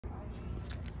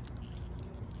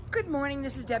Good morning,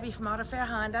 this is Debbie from Auto Fair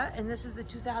Honda, and this is the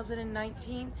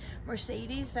 2019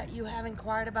 Mercedes that you have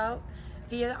inquired about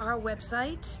via our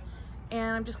website.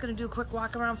 And I'm just going to do a quick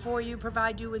walk around for you,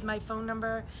 provide you with my phone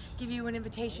number, give you an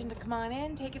invitation to come on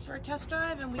in, take it for a test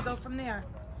drive, and we go from there.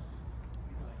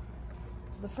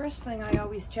 So the first thing I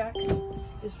always check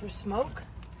is for smoke.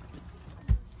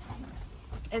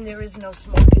 And there is no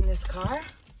smoke in this car.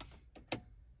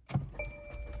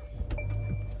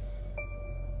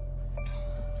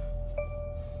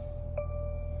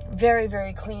 Very,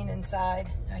 very clean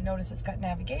inside. I notice it's got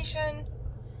navigation.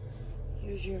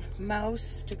 Here's your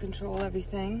mouse to control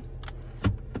everything.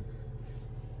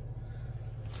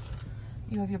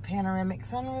 You have your panoramic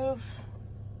sunroof.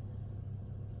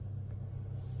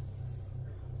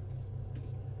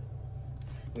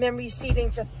 Memory seating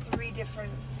for 3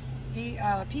 different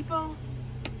people.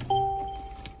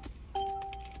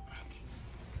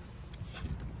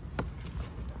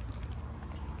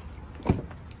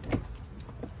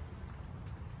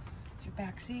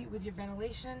 Back seat with your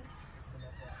ventilation.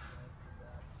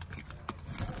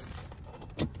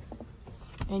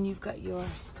 And you've got your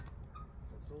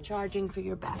charging for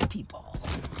your back people.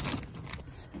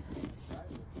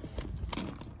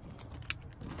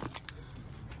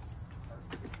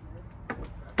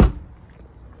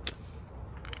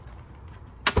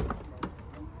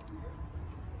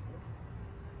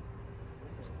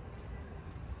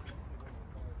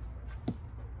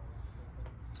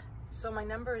 So my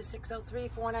number is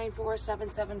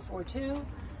 603-494-7742.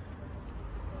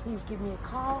 Please give me a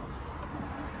call.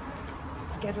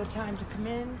 Schedule time to come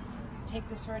in, take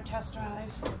this for a test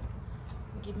drive,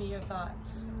 and give me your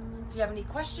thoughts. If you have any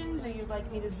questions or you'd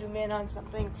like me to zoom in on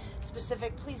something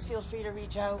specific, please feel free to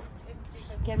reach out.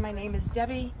 Again, my name is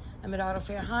Debbie. I'm at Auto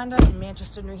Fair Honda in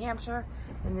Manchester, New Hampshire,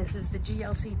 and this is the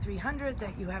GLC 300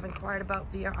 that you have inquired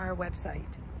about via our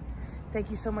website. Thank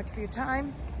you so much for your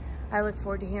time. I look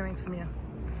forward to hearing from you.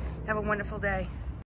 Have a wonderful day.